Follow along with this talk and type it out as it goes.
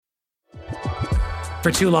For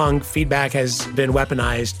too long, feedback has been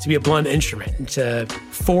weaponized to be a blunt instrument, to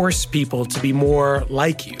force people to be more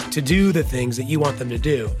like you, to do the things that you want them to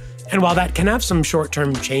do. And while that can have some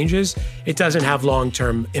short-term changes, it doesn't have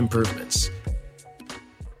long-term improvements.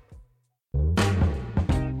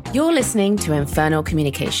 You're listening to Infernal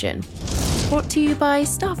Communication, brought to you by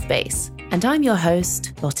Staffbase, and I'm your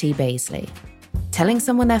host, Lottie Bazely. Telling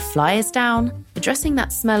someone their fly is down, addressing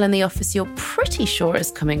that smell in the office you're pretty sure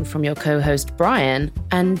is coming from your co-host Brian,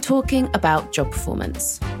 and talking about job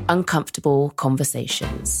performance. Uncomfortable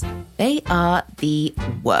conversations. They are the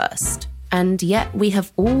worst. And yet we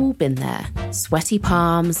have all been there. Sweaty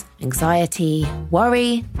palms, anxiety,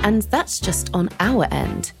 worry, and that's just on our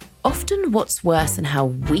end. Often what's worse than how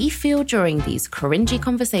we feel during these cringy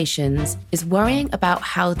conversations is worrying about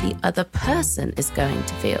how the other person is going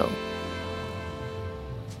to feel.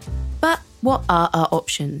 But what are our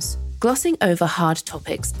options? Glossing over hard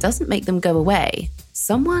topics doesn't make them go away.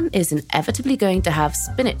 Someone is inevitably going to have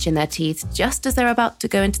spinach in their teeth just as they're about to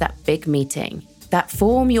go into that big meeting. That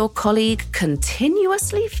form your colleague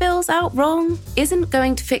continuously fills out wrong isn't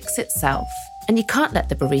going to fix itself. And you can't let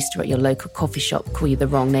the barista at your local coffee shop call you the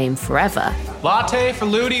wrong name forever. Latte for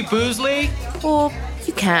Lottie Bazely? Or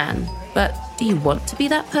you can, but do you want to be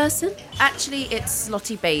that person? Actually, it's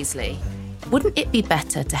Lottie Bazely. Wouldn't it be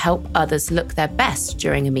better to help others look their best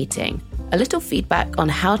during a meeting? A little feedback on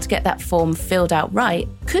how to get that form filled out right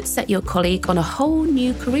could set your colleague on a whole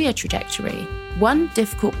new career trajectory. One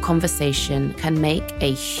difficult conversation can make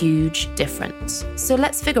a huge difference. So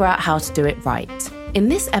let's figure out how to do it right. In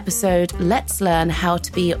this episode, let's learn how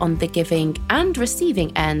to be on the giving and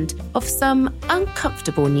receiving end of some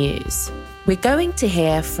uncomfortable news. We're going to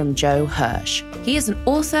hear from Joe Hirsch. He is an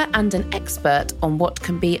author and an expert on what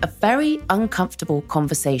can be a very uncomfortable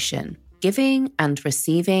conversation, giving and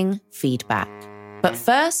receiving feedback. But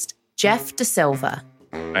first, Jeff De Silva.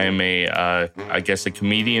 I am a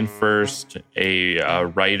comedian first, a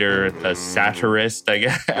writer, a satirist,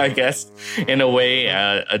 I guess, in a way,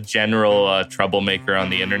 a general troublemaker on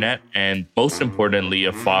the internet, and most importantly,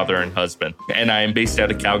 a father and husband. And I am based out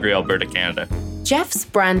of Calgary, Alberta, Canada. Jeff's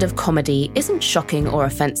brand of comedy isn't shocking or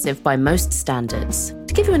offensive by most standards.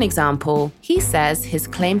 To give you an example, he says his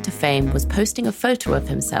claim to fame was posting a photo of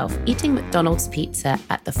himself eating McDonald's pizza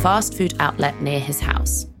at the fast food outlet near his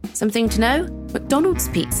house. Something to know? McDonald's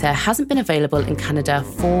pizza hasn't been available in Canada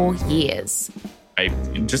for years. I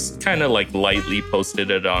just kind of lightly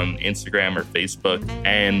posted it on Instagram or Facebook,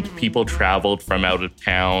 and people traveled from out of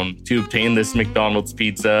town to obtain this McDonald's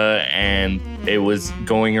pizza, and it was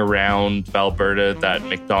going around Alberta that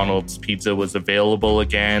McDonald's pizza was available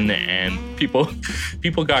again, and people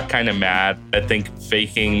got kind of mad. I think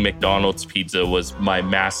faking McDonald's pizza was my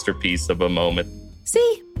masterpiece of a moment.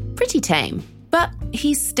 See? Pretty tame. But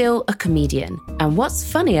he's still a comedian, and what's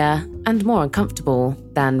funnier and more uncomfortable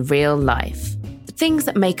than real life? The things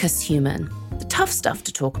that make us human, the tough stuff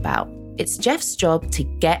to talk about. It's Jeff's job to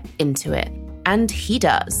get into it, and he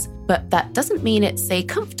does, but that doesn't mean it's a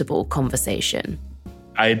comfortable conversation.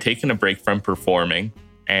 I had taken a break from performing,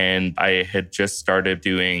 and I had just started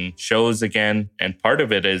doing shows again, and part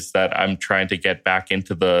of it is that I'm trying to get back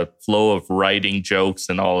into the flow of writing jokes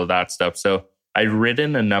and all of that stuff. So I'd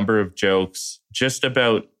written a number of jokes just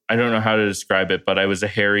about, I don't know how to describe it, but I was a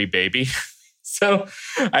hairy baby. So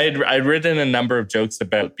I'd written a number of jokes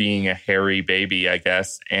about being a hairy baby, I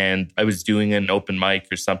guess. And I was doing an open mic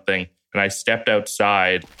or something. And I stepped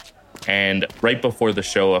outside. And right before the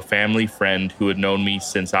show, a family friend who had known me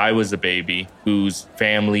since I was a baby, whose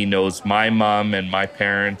family knows my mom and my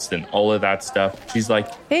parents and all of that stuff. She's like,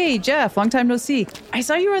 "Hey, Jeff, long time no see. I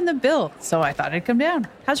saw you were in the bill, so I thought I'd come down.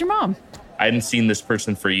 How's your mom?" I hadn't seen this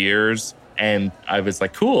person for years, and I was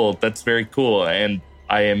like, cool, that's very cool. And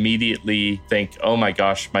I immediately think, oh my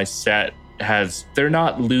gosh, my set they're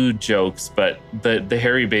not lewd jokes, but the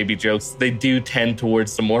hairy baby jokes, they do tend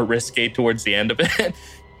towards the more risque towards the end of it.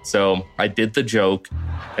 So I did the joke,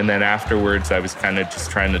 and then afterwards I was kind of just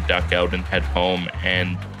trying to duck out and head home,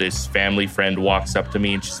 and this family friend walks up to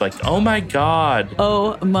me and she's like, "Oh my God.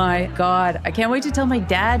 Oh my God. I can't wait to tell my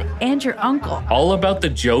dad and your uncle all about the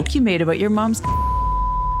joke you made about your mom's."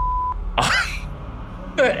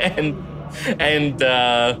 and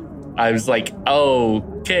I was like, "Oh,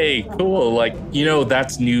 okay, cool.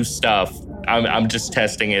 That's new stuff. I'm just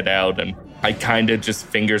testing it out." And I kind of just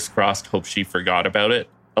fingers crossed hope she forgot about it.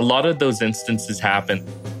 A lot of those instances happen.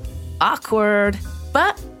 Awkward.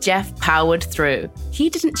 But Jeff powered through. He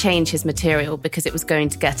didn't change his material because it was going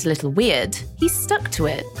to get a little weird. He stuck to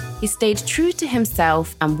it. He stayed true to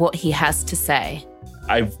himself and what he has to say.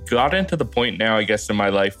 I've gotten to the point now, I guess, in my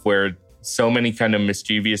life where so many kind of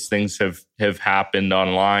mischievous things have happened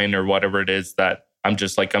online or whatever it is that I'm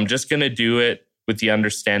just going to do it with the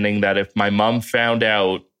understanding that if my mom found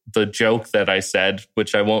out the joke that I said,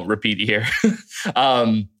 which I won't repeat here,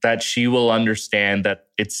 that she will understand that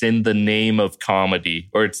it's in the name of comedy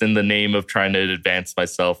or it's in the name of trying to advance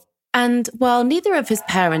myself. And while neither of his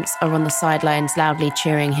parents are on the sidelines loudly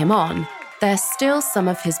cheering him on, they're still some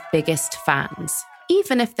of his biggest fans,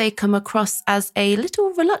 even if they come across as a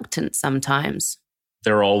little reluctant sometimes.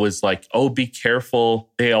 They're always like, oh, be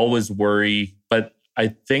careful. They always worry. But I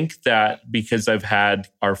think that because I've had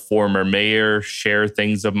our former mayor share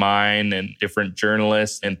things of mine and different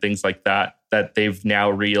journalists and things like that, that they've now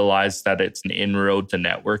realized that it's an inroad to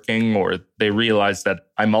networking, or they realize that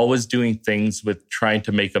I'm always doing things with trying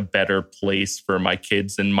to make a better place for my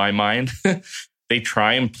kids in my mind. They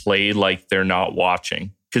try and play like they're not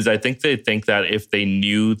watching. Because I think they think that if they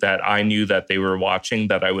knew that I knew that they were watching,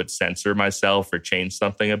 that I would censor myself or change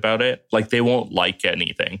something about it. Like they won't like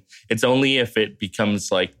anything. It's only if it becomes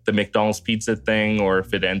like the McDonald's pizza thing or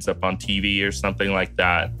if it ends up on TV or something like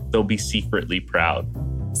that, they'll be secretly proud.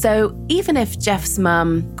 So even if Jeff's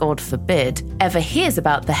mum, God forbid, ever hears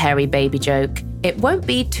about the hairy baby joke, it won't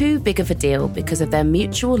be too big of a deal because of their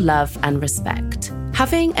mutual love and respect.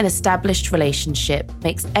 Having an established relationship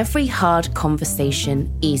makes every hard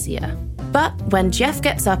conversation easier. But when Jeff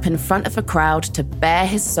gets up in front of a crowd to bare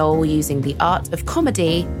his soul using the art of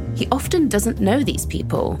comedy, he often doesn't know these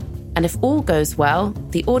people. And if all goes well,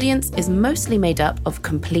 the audience is mostly made up of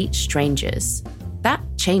complete strangers. That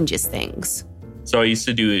changes things. So I used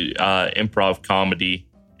to do improv comedy,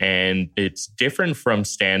 and it's different from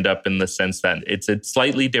stand-up in the sense that it's a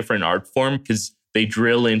slightly different art form because they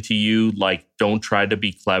drill into you like, don't try to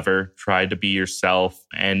be clever, try to be yourself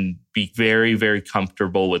and be very, very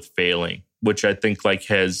comfortable with failing, which I think like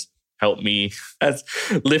has helped me, has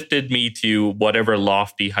lifted me to whatever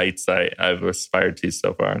lofty heights I've aspired to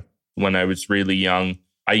so far. When I was really young,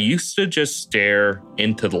 I used to just stare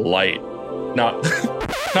into the light, not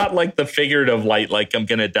like the figurative light, like I'm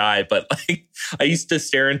going to die, but like I used to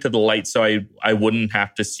stare into the light so I wouldn't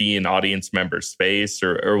have to see an audience member's face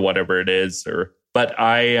or whatever it is. But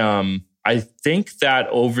I think that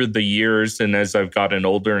over the years and as I've gotten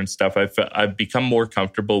older and stuff, I've become more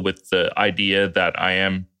comfortable with the idea that I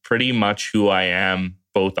am pretty much who I am,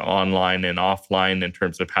 both online and offline in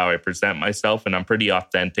terms of how I present myself. And I'm pretty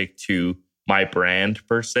authentic to my brand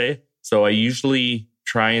per se. So I usually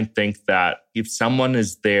try and think that if someone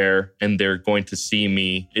is there and they're going to see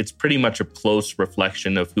me, it's pretty much a close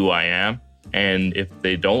reflection of who I am. And if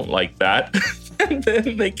they don't like that,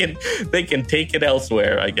 then they can take it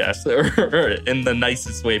elsewhere, I guess, or in the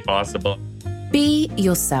nicest way possible. Be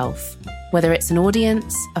yourself. Whether it's an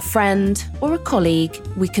audience, a friend, or a colleague,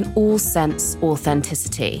 we can all sense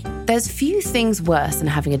authenticity. There's few things worse than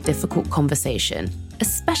having a difficult conversation,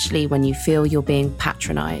 especially when you feel you're being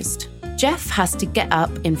patronized. Jeff has to get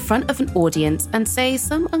up in front of an audience and say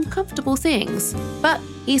some uncomfortable things, but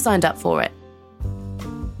he signed up for it.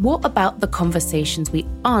 What about the conversations we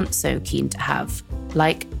aren't so keen to have,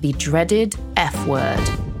 like the dreaded F word?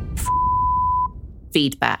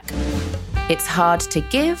 Feedback. It's hard to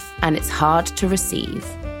give and it's hard to receive.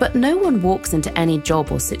 But no one walks into any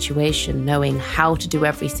job or situation knowing how to do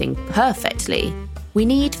everything perfectly. We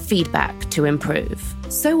need feedback to improve.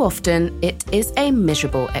 So often, it is a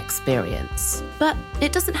miserable experience. But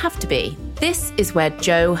it doesn't have to be. This is where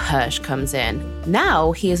Joe Hirsch comes in.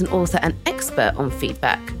 Now he is an author and expert on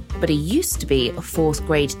feedback, but he used to be a fourth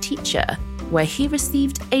grade teacher where he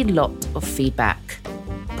received a lot of feedback.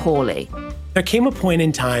 Poorly. There came a point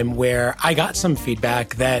in time where I got some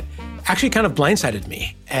feedback that actually kind of blindsided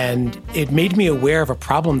me. And it made me aware of a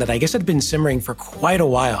problem that I guess had been simmering for quite a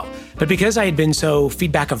while. But because I had been so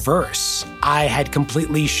feedback averse, I had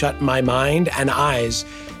completely shut my mind and eyes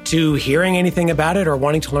to hearing anything about it or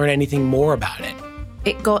wanting to learn anything more about it.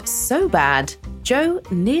 It got so bad, Joe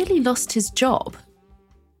nearly lost his job.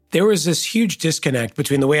 There was this huge disconnect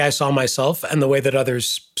between the way I saw myself and the way that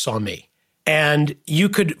others saw me. And you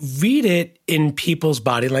could read it in people's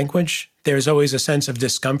body language. There's always a sense of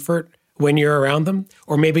discomfort when you're around them,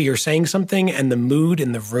 or maybe you're saying something and the mood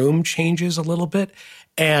in the room changes a little bit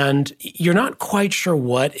and you're not quite sure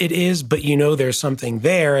what it is, but you know there's something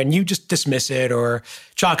there and you just dismiss it or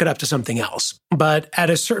chalk it up to something else. But at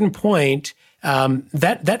a certain point,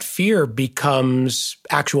 that fear becomes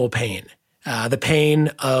actual pain. The pain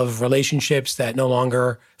of relationships that no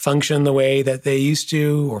longer function the way that they used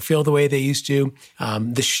to or feel the way they used to,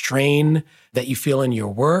 the strain that you feel in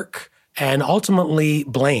your work, and ultimately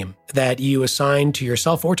blame that you assign to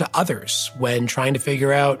yourself or to others when trying to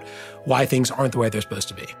figure out why things aren't the way they're supposed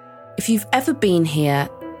to be. If you've ever been here,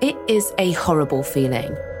 it is a horrible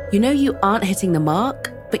feeling. You know you aren't hitting the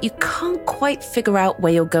mark, but you can't quite figure out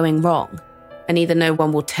where you're going wrong. And either no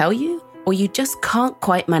one will tell you, or you just can't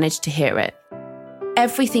quite manage to hear it.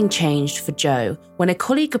 Everything changed for Joe when a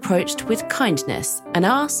colleague approached with kindness and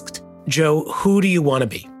asked, Joe, who do you want to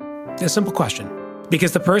be? A simple question.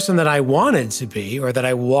 Because the person that I wanted to be, or that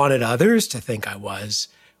I wanted others to think I was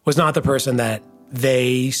not the person that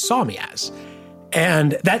they saw me as.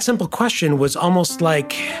 And that simple question was almost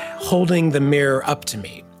like holding the mirror up to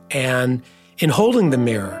me. And in holding the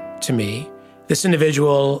mirror to me, this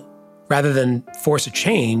individual, rather than force a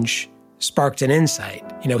change, sparked an insight.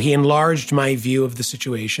 He enlarged my view of the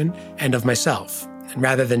situation and of myself. And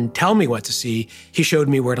rather than tell me what to see, he showed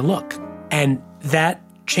me where to look. And that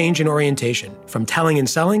change in orientation from telling and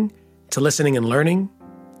selling to listening and learning,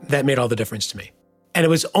 that made all the difference to me. And it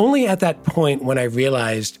was only at that point when I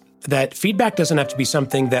realized that feedback doesn't have to be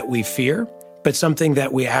something that we fear, but something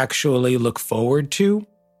that we actually look forward to,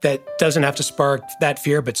 that doesn't have to spark that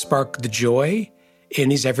fear, but spark the joy in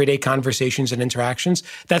these everyday conversations and interactions.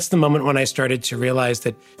 That's the moment when I started to realize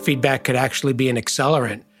that feedback could actually be an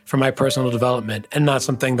accelerant for my personal development and not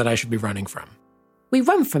something that I should be running from. We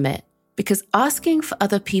run from it because asking for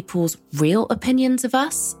other people's real opinions of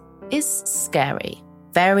us is scary.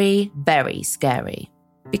 Very, very scary.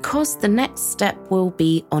 Because the next step will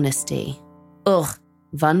be honesty.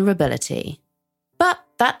 Vulnerability. But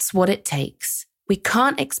that's what it takes. We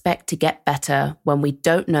can't expect to get better when we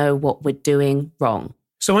don't know what we're doing wrong.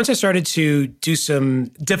 So once I started to do some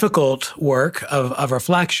difficult work of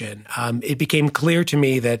reflection, it became clear to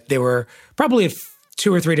me that there were probably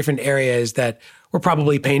 2 or 3 different areas that were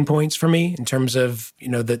probably pain points for me in terms of,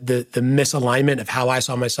 the misalignment of how I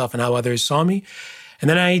saw myself and how others saw me. And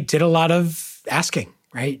then I did a lot of asking,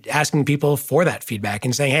 right? Asking people for that feedback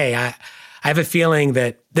and saying, hey, I have a feeling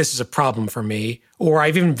that this is a problem for me, or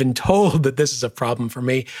I've even been told that this is a problem for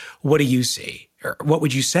me. What do you see? Or what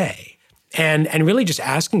would you say? And really just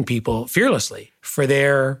asking people fearlessly for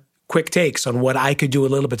their quick takes on what I could do a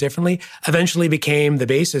little bit differently eventually became the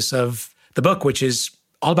basis of the book, which is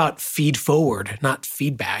all about feed forward, not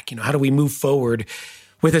feedback. How do we move forward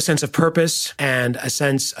with a sense of purpose and a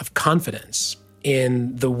sense of confidence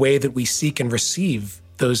in the way that we seek and receive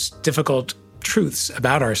those difficult truths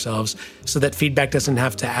about ourselves so that feedback doesn't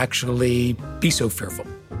have to actually be so fearful.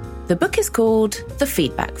 The book is called The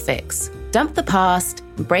Feedback Fix. Dump the past,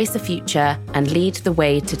 embrace the future, and lead the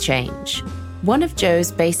way to change. One of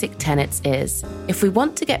Joe's basic tenets is, if we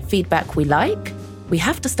want to get feedback we like, we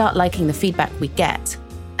have to start liking the feedback we get.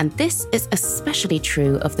 And this is especially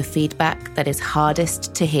true of the feedback that is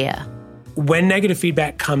hardest to hear. When negative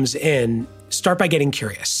feedback comes in, start by getting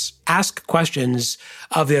curious. Ask questions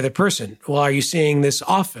of the other person. Well, are you seeing this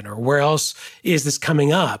often? Or where else is this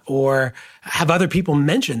coming up? Or have other people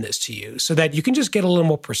mentioned this to you? So that you can just get a little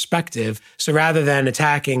more perspective. So rather than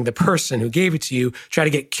attacking the person who gave it to you, try to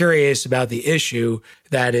get curious about the issue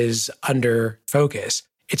that is under focus.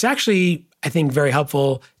 It's actually, I think, very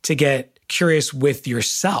helpful to get curious with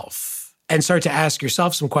yourself and start to ask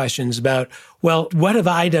yourself some questions about, well, what have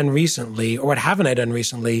I done recently or what haven't I done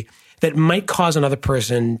recently that might cause another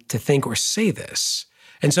person to think or say this?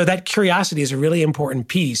 And so that curiosity is a really important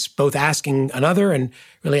piece, both asking another and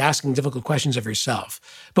really asking difficult questions of yourself.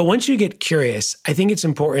 But once you get curious, I think it's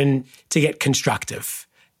important to get constructive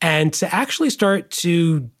and to actually start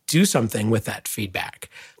to do something with that feedback.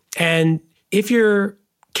 And if you're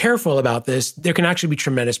careful about this, there can actually be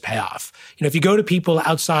tremendous payoff. If you go to people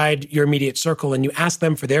outside your immediate circle and you ask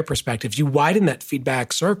them for their perspectives, you widen that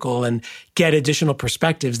feedback circle and get additional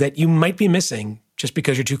perspectives that you might be missing just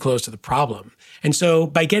because you're too close to the problem. And so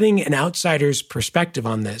by getting an outsider's perspective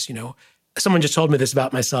on this, someone just told me this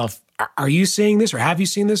about myself. Are you seeing this or have you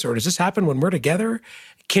seen this or does this happen when we're together?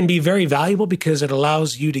 Can be very valuable because it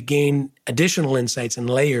allows you to gain additional insights and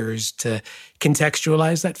layers to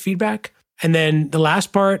contextualize that feedback. And then the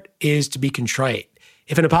last part is to be contrite.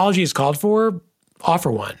 If an apology is called for, offer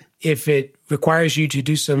one. If it requires you to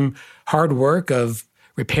do some hard work of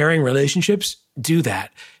repairing relationships, do that.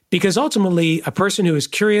 Because ultimately, a person who is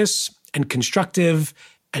curious and constructive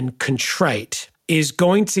and contrite is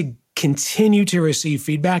going to continue to receive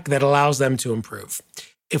feedback that allows them to improve.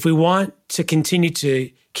 if we want to continue to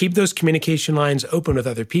keep those communication lines open with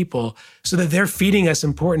other people so that they're feeding us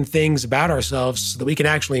important things about ourselves so that we can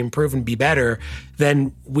actually improve and be better,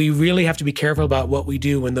 then we really have to be careful about what we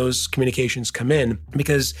do when those communications come in.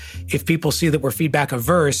 Because if people see that we're feedback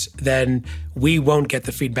averse, then we won't get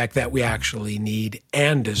the feedback that we actually need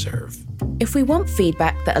and deserve. If we want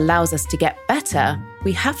feedback that allows us to get better,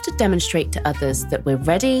 we have to demonstrate to others that we're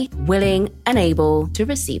ready, willing, and able to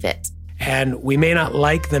receive it. And we may not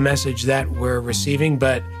like the message that we're receiving,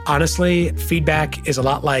 but honestly, feedback is a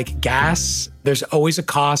lot like gas. There's always a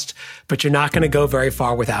cost, but you're not going to go very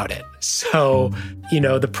far without it. So,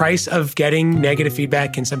 the price of getting negative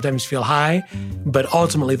feedback can sometimes feel high, but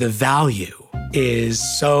ultimately the value is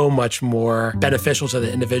so much more beneficial to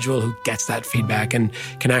the individual who gets that feedback and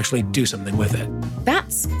can actually do something with it.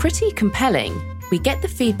 That's pretty compelling. We get the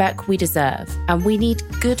feedback we deserve, and we need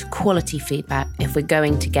good quality feedback if we're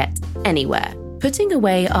going to get anywhere. Putting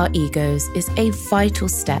away our egos is a vital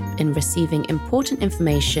step in receiving important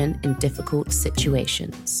information in difficult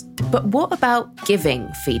situations. But what about giving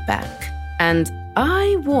feedback? And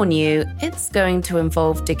I warn you, it's going to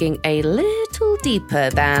involve digging a little deeper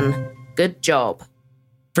than good job.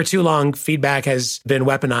 For too long, feedback has been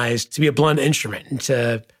weaponized to be a blunt instrument,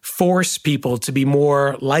 to force people to be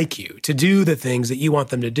more like you, to do the things that you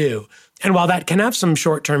want them to do. And while that can have some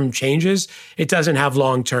short-term changes, it doesn't have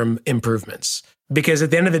long-term improvements. Because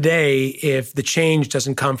at the end of the day, if the change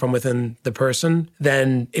doesn't come from within the person,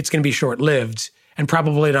 then it's going to be short-lived and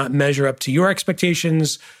probably not measure up to your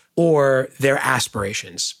expectations or their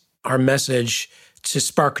aspirations. Our message to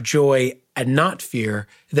spark joy and not fear,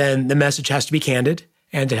 then the message has to be candid.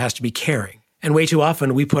 And it has to be caring. And way too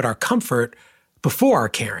often, we put our comfort before our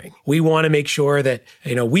caring. We want to make sure that,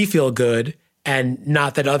 we feel good and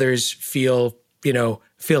not that others feel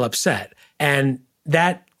upset. And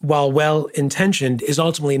that, while well-intentioned, is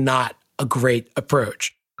ultimately not a great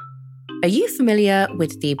approach. Are you familiar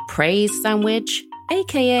with the praise sandwich,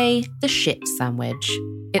 aka the shit sandwich?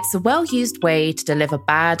 It's a well-used way to deliver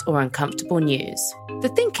bad or uncomfortable news. The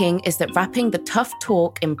thinking is that wrapping the tough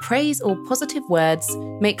talk in praise or positive words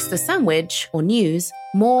makes the sandwich or news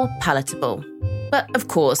more palatable. But of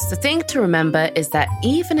course, the thing to remember is that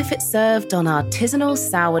even if it's served on artisanal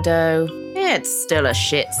sourdough, it's still a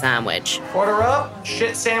shit sandwich. Order up,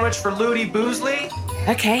 shit sandwich for Lottie Bazely.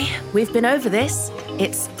 Okay, we've been over this.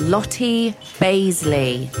 It's Lottie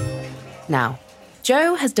Bazely. Now,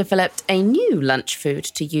 Joe has developed a new lunch food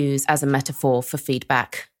to use as a metaphor for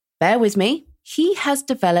feedback. Bear with me. He has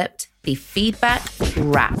developed the feedback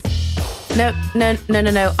wrap. No.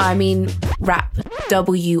 I mean wrap.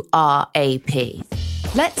 W-R-A-P.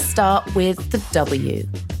 Let's start with the W.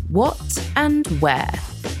 What and where?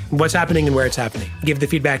 What's happening and where it's happening. Give the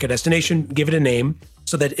feedback a destination, give it a name,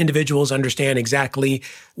 so that individuals understand exactly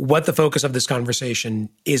what the focus of this conversation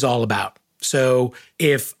is all about. So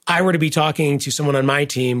if I were to be talking to someone on my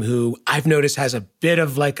team who I've noticed has a bit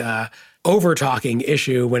of like a over-talking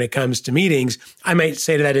issue when it comes to meetings, I might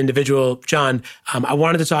say to that individual, John, I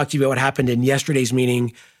wanted to talk to you about what happened in yesterday's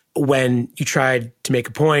meeting when you tried to make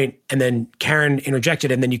a point and then Karen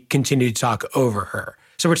interjected and then you continued to talk over her.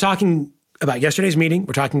 So we're talking about yesterday's meeting.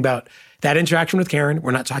 We're talking about that interaction with Karen.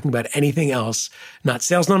 We're not talking about anything else, not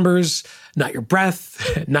sales numbers, not your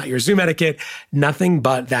breath, not your Zoom etiquette, nothing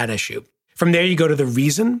but that issue. From there, you go to the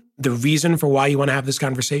reason for why you want to have this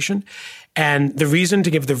conversation. And the reason to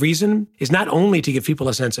give the reason is not only to give people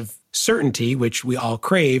a sense of certainty, which we all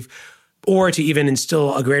crave, or to even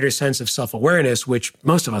instill a greater sense of self-awareness, which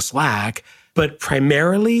most of us lack, but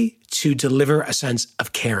primarily to deliver a sense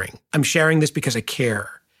of caring. I'm sharing this because I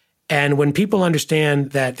care. And when people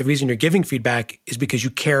understand that the reason you're giving feedback is because you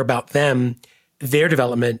care about them, their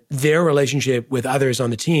development, their relationship with others on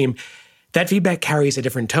the team, that feedback carries a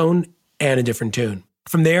different tone and a different tune.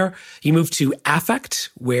 From there, you move to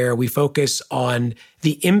affect, where we focus on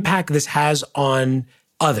the impact this has on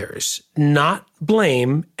others, not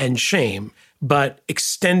blame and shame, but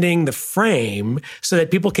extending the frame so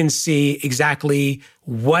that people can see exactly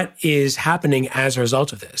what is happening as a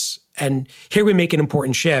result of this. And here we make an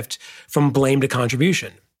important shift from blame to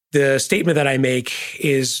contribution. The statement that I make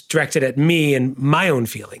is directed at me and my own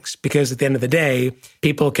feelings, because at the end of the day,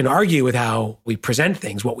 people can argue with how we present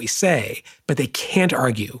things, what we say, but they can't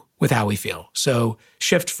argue with how we feel. So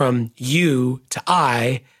shift from you to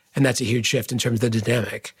I, and that's a huge shift in terms of the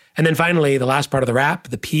dynamic. And then finally, the last part of the wrap,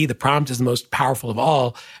 the P, the prompt, is the most powerful of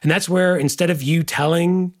all. And that's where instead of you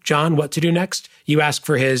telling John what to do next, you ask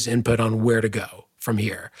for his input on where to go from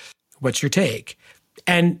here. What's your take?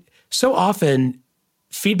 And so often,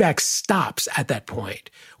 feedback stops at that point.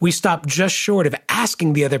 We stop just short of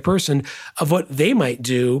asking the other person of what they might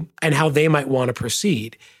do and how they might want to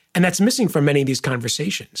proceed. And that's missing from many of these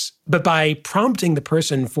conversations. But by prompting the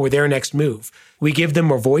person for their next move, we give them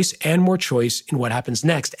more voice and more choice in what happens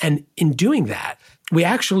next. And in doing that, we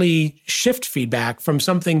actually shift feedback from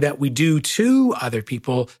something that we do to other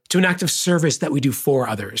people to an act of service that we do for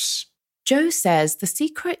others. Joe says the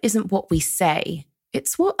secret isn't what we say,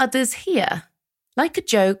 it's what others hear. Like a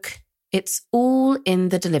joke, it's all in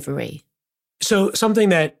the delivery. So something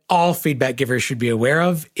that all feedback givers should be aware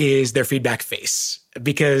of is their feedback face,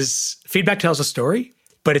 because feedback tells a story,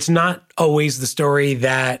 but it's not always the story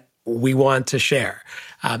that we want to share.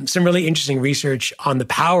 Some really interesting research on the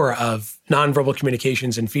power of nonverbal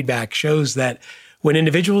communications and feedback shows that when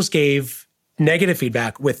individuals gave negative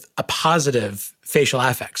feedback with a positive facial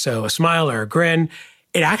affect, so a smile or a grin,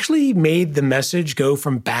 it actually made the message go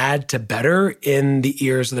from bad to better in the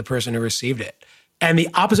ears of the person who received it. And the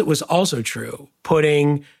opposite was also true.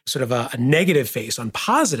 Putting sort of a negative face on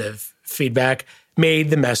positive feedback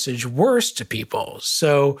made the message worse to people.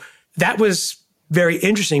 So that was very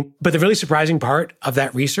interesting. But the really surprising part of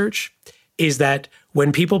that research is that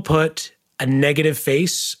when people put a negative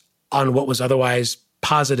face on what was otherwise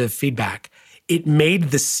positive feedback, it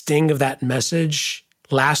made the sting of that message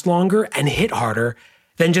last longer and hit harder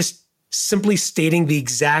than just simply stating the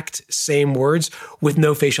exact same words with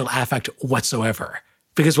no facial affect whatsoever.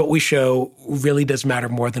 Because what we show really does matter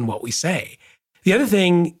more than what we say. The other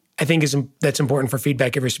thing I think that's important for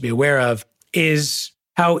feedback givers to be aware of is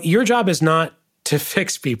how your job is not to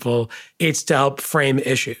fix people, it's to help frame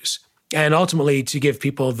issues. And ultimately to give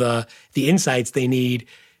people the insights they need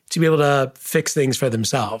to be able to fix things for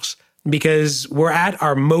themselves. Because we're at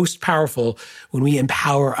our most powerful when we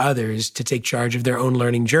empower others to take charge of their own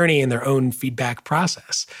learning journey and their own feedback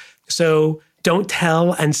process. So don't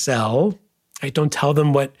tell and sell, right? Don't tell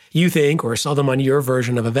them what you think or sell them on your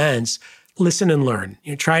version of events. Listen and learn.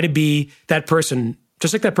 Try to be that person,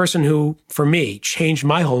 just like that person who, for me, changed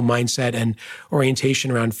my whole mindset and orientation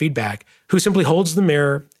around feedback, who simply holds the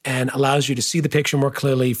mirror and allows you to see the picture more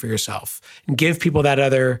clearly for yourself. And give people that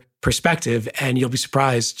other perspective, and you'll be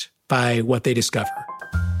surprised by what they discover.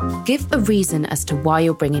 Give a reason as to why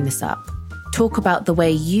you're bringing this up. Talk about the way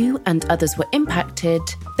you and others were impacted,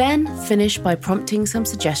 then finish by prompting some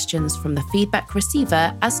suggestions from the feedback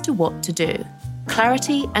receiver as to what to do.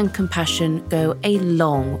 Clarity and compassion go a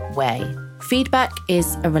long way. Feedback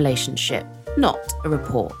is a relationship, not a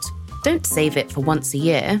report. Don't save it for once a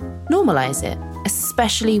year. Normalize it,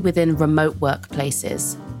 especially within remote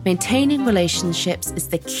workplaces. Maintaining relationships is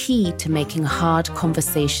the key to making hard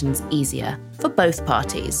conversations easier for both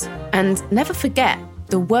parties. And never forget,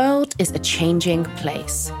 the world is a changing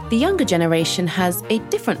place. The younger generation has a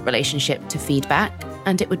different relationship to feedback,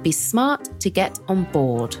 and it would be smart to get on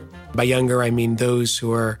board. By younger, I mean those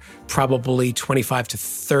who are probably 25 to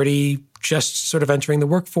 30, just sort of entering the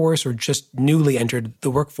workforce or just newly entered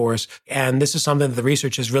the workforce. And this is something that the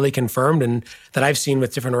research has really confirmed and that I've seen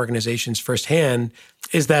with different organizations firsthand,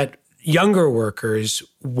 is that younger workers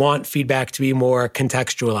want feedback to be more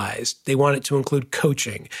contextualized. They want it to include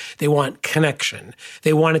coaching. They want connection.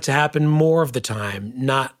 They want it to happen more of the time,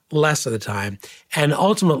 not less of the time. And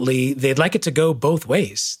ultimately, they'd like it to go both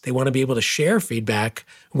ways. They want to be able to share feedback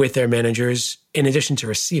with their managers in addition to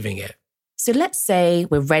receiving it. So let's say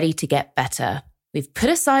we're ready to get better. We've put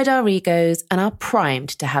aside our egos and are primed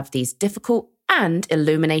to have these difficult and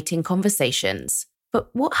illuminating conversations. But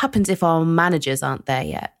what happens if our managers aren't there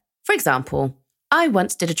yet? For example, I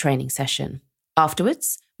once did a training session.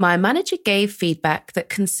 Afterwards, my manager gave feedback that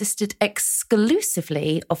consisted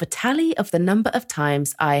exclusively of a tally of the number of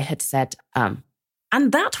times I had said, And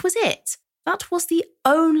that was it. That was the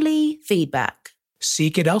only feedback.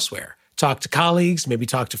 Seek it elsewhere. Talk to colleagues, maybe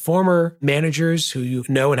talk to former managers who you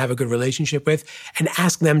know and have a good relationship with, and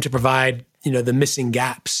ask them to provide, the missing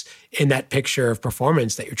gaps in that picture of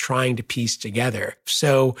performance that you're trying to piece together.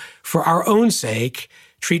 So for our own sake,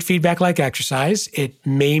 treat feedback like exercise. It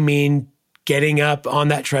may mean getting up on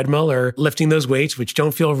that treadmill or lifting those weights, which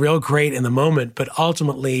don't feel real great in the moment, but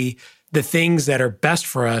ultimately the things that are best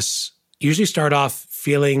for us usually start off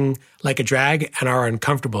feeling like a drag and are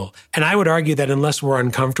uncomfortable. And I would argue that unless we're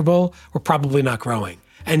uncomfortable, we're probably not growing.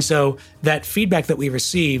 And so that feedback that we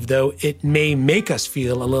receive, though it may make us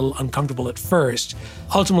feel a little uncomfortable at first,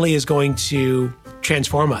 ultimately is going to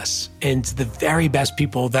transform us into the very best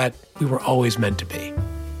people that we were always meant to be.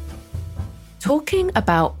 Talking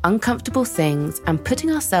about uncomfortable things and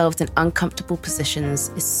putting ourselves in uncomfortable positions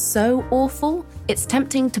is so awful, it's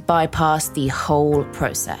tempting to bypass the whole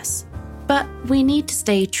process. But we need to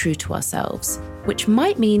stay true to ourselves, which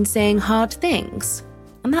might mean saying hard things.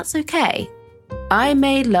 And that's okay. I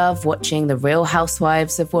may love watching The Real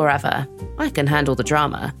Housewives of wherever. I can handle the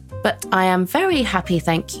drama. But I am very happy,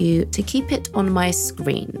 thank you, to keep it on my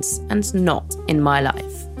screens and not in my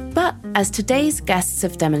life. But as today's guests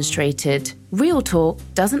have demonstrated, real talk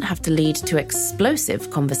doesn't have to lead to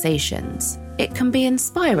explosive conversations. It can be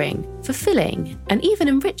inspiring, fulfilling, and even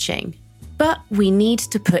enriching. But we need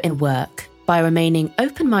to put in work by remaining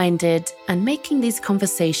open-minded and making these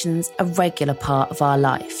conversations a regular part of our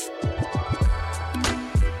life.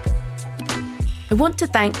 I want to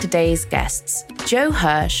thank today's guests, Joe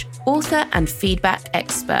Hirsch, author and feedback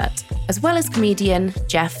expert, as well as comedian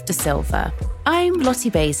Jeff De Silva. I'm Lottie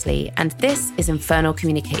Bazely, and this is Infernal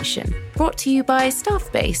Communication, brought to you by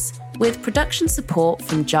Staffbase, with production support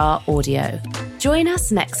from Jar Audio. Join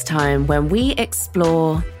us next time when we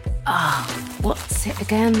explore... what's it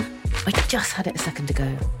again? I just had it a second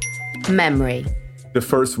ago. Memory. The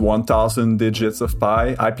first 1,000 digits of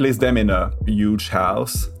pi, I place them in a huge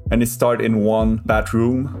house. And it starts in one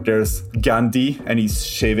bedroom. There's Gandhi, and he's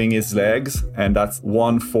shaving his legs. And that's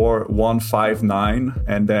 14159.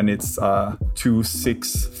 And then it's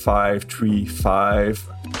 26535.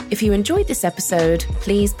 If you enjoyed this episode,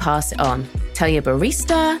 please pass it on. Tell your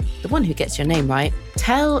barista, the one who gets your name right.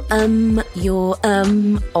 Tell your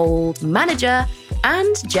old manager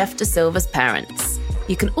and Jeff De Silva's parents.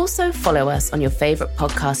 You can also follow us on your favorite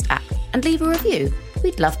podcast app and leave a review.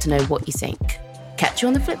 We'd love to know what you think. Catch you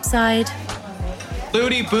on the flip side.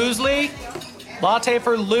 Lottie Bazely? Latte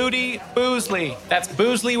for Lottie Bazely. That's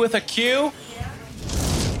Bazely with a Q.